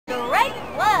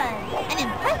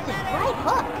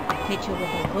pitcher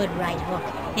with a good right hook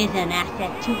is an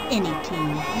asset to any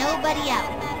team. Nobody out.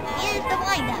 Here's the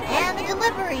windup and the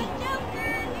delivery.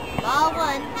 Ball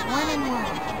 1, 1-1.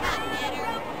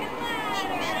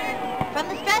 From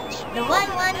the stretch, the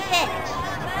 1-1 pitch.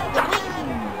 Swing.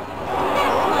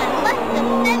 This one left of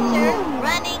center,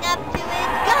 running up to it.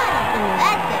 Got it.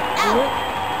 That's it. Out.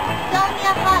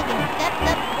 Sonia Hagen steps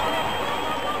up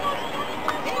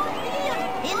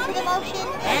into the motion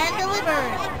and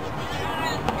delivers.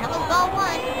 That was ball 1,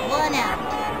 1 out.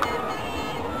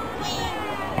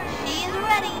 She's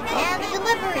ready and the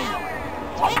delivery.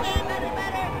 Swinging.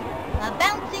 A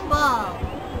bouncing ball.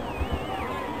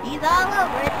 He's all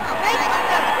over it. Straight to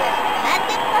first. That's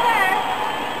it for her.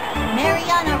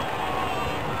 Mariana.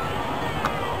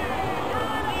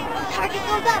 Target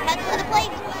goes up. That's to the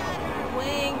plate.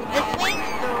 Swing. The swing.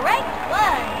 Strike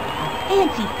 1.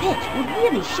 Fancy pitch would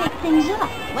really shake things up.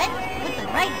 Went with the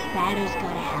right. Batter's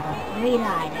gotta have a great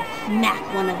eye to smack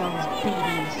one of those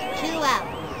babies. 2 outs.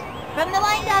 From the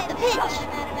windup, the pitch.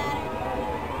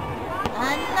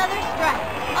 Another strike.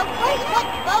 A great one,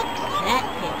 folks. That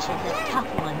pitch is a tough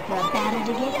one for a batter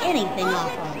to get anything off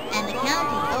of. And the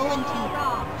count is 0-2.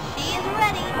 She is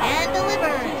ready and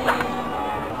delivers.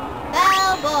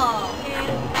 Foul ball.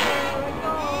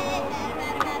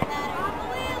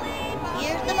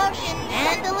 Here's the motion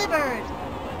and delivers.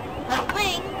 A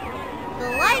swing.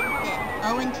 Sliced it.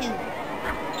 0-2.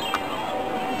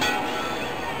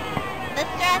 The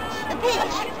stretch. The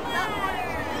pitch.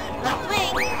 A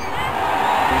swing.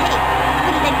 Hey,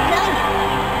 what did I tell you?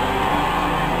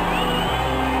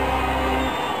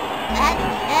 That's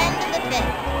the end of the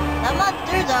fifth. The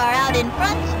Monsters are out in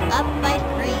front, up by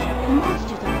 3. The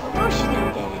Monsters are ferocious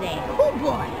out there today. Oh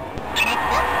boy.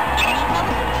 Next up, Penny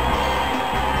Thomas.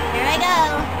 Here I go.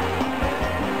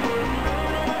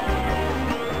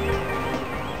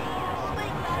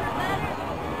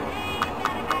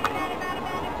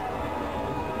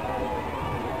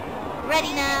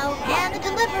 Ready now, and the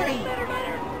delivery.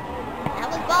 That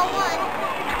was ball 1.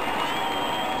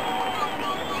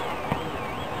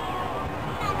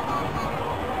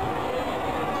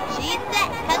 She's set,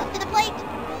 cuts to the plate.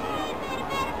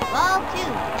 Ball 2,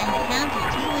 and the count is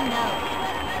 2-0.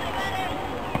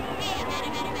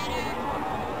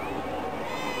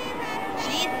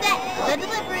 She's set, the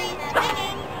delivery,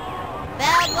 swinging.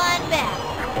 Fouled 1 back.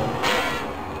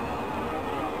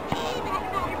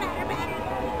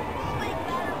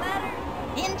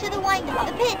 Into the windup,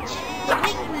 the pitch,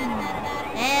 swing,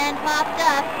 and popped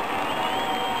up.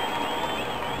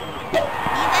 He's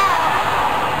out.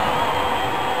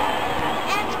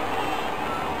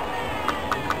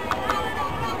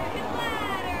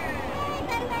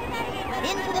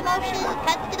 Into the motion,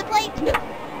 cuts to the plate.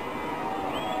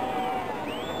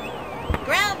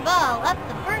 Ground ball up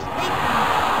the first baseline,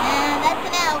 and that's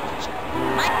an out.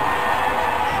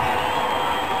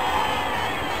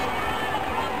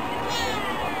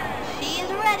 She's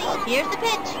ready. Here's the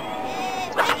pitch.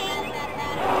 Swinging.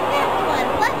 This one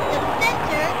left of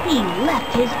center. He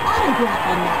left his autograph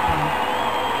on that one.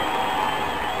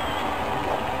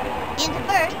 Into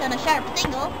first on a sharp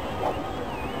single.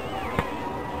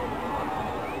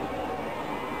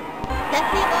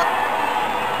 Stephanie Bo.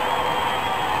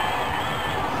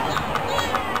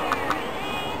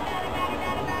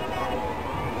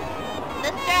 The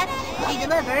stretch, she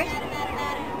delivers.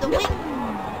 The wing.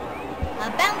 A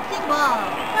bouncing ball.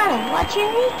 Gotta watch your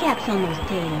kneecaps on those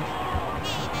days.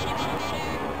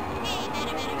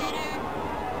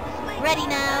 Ready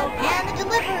now, and the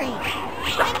delivery.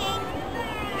 Swinging.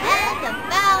 And a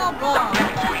foul ball.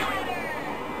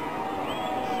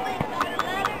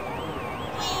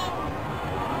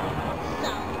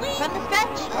 From the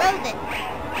stretch, throws it.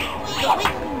 The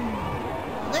wing.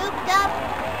 Looped up.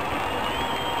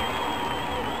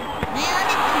 And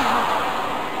it's an out.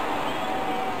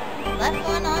 Left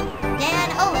one on Dan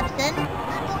Olafson.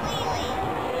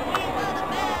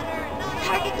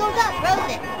 Target goes up, throws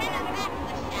it.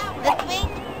 The swing.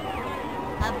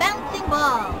 A bouncing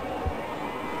ball.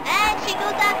 And she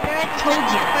goes after it. Told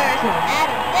ya. First.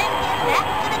 That'll send him back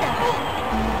to the dugout.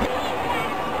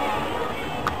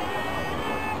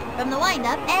 From the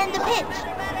windup and the pitch.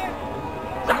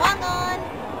 Swung on.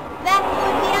 Back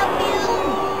towards the outfield.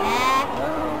 Back.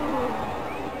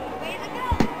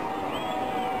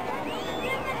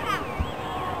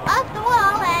 Off the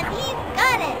wall, and he's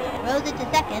got it. Throws it to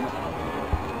second.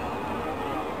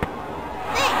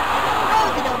 Six.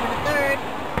 Throws it over to third.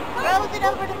 Throws it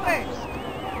over to first.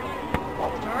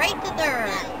 Straight to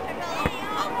third.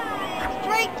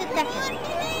 Straight to second.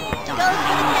 Goes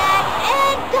for the tag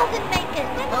and doesn't make it.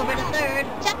 Over to third.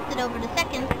 Chucks it over to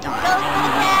second. Goes for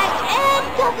the tag and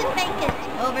doesn't make it.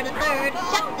 Over to third,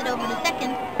 chucks it over to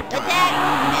second. The tag,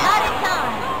 not in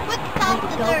time. Quick toss to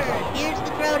third. Here's the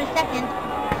throw to second.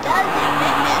 Doesn't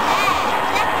make the tag.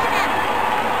 Second out.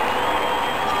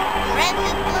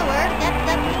 Francis Brewer steps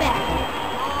up to bat.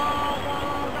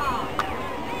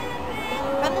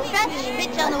 From the stretch,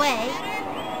 pitch on the way.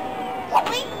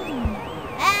 Swing!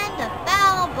 And a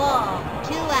foul ball.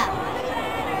 2 outs.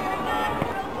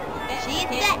 She's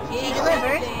set. She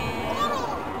delivers.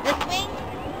 The swing.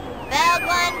 Fouled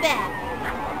one back.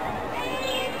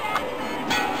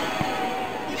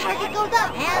 Target goes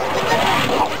up. And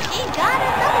delivers. She got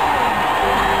another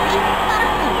one.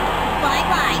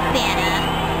 Bye-bye, Santa.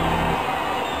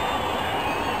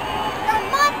 The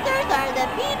Monsters are the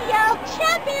PBL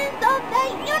champions of the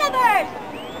universe.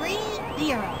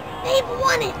 3-0. They've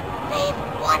won it! They've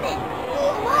won it!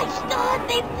 Oh my stars,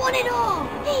 they've won it all!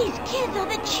 These kids are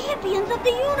the champions of the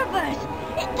universe!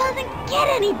 It doesn't get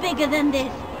any bigger than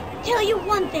this! Tell you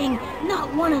one thing,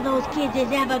 not one of those kids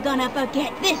is ever gonna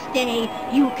forget this day.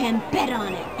 You can bet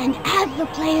on it. And as the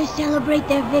players celebrate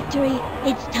their victory,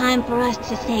 it's time for us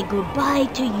to say goodbye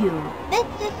to you. This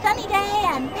is Sunny Day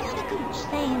and Minnie the Gooch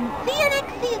saying, see you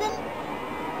next season!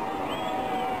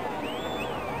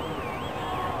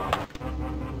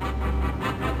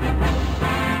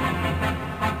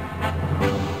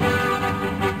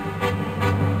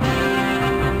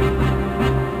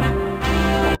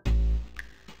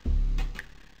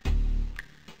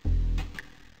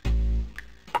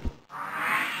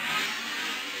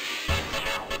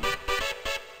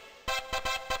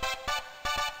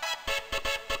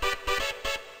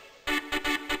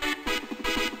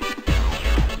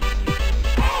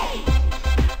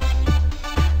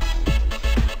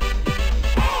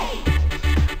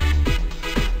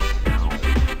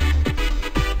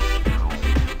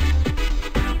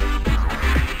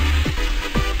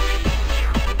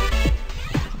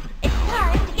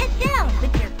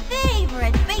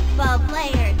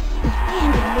 Players. The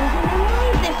fans are losing their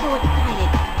minds. They're so excited.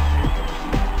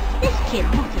 This kid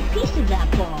wants a piece of that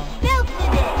ball.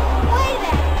 Belted it. Way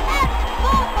back. That's the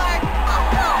ballpark. Oh,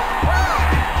 run.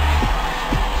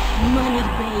 Money,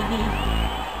 baby.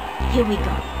 Here we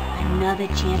go. Another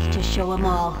chance to show them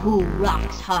all who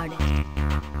rocks hardest.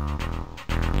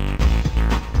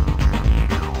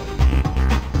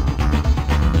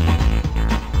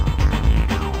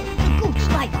 The Gooch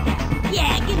likes that.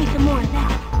 Yeah, give me some more of that.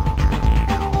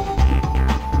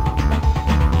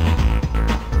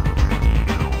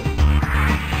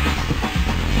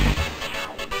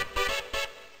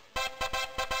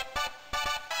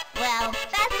 Well,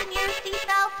 fasten your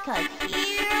seatbelts, 'cause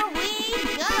here we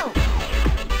go!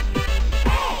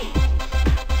 Hey!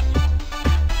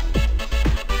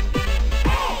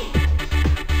 Hey!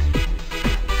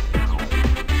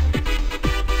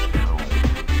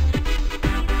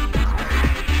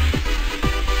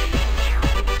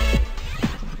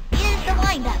 Here's the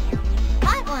windup.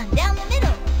 Hot one down the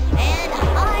middle. And a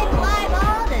high fly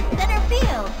ball to center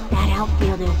field. That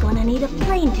outfielder's gonna need a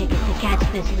plane ticket to catch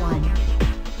this one.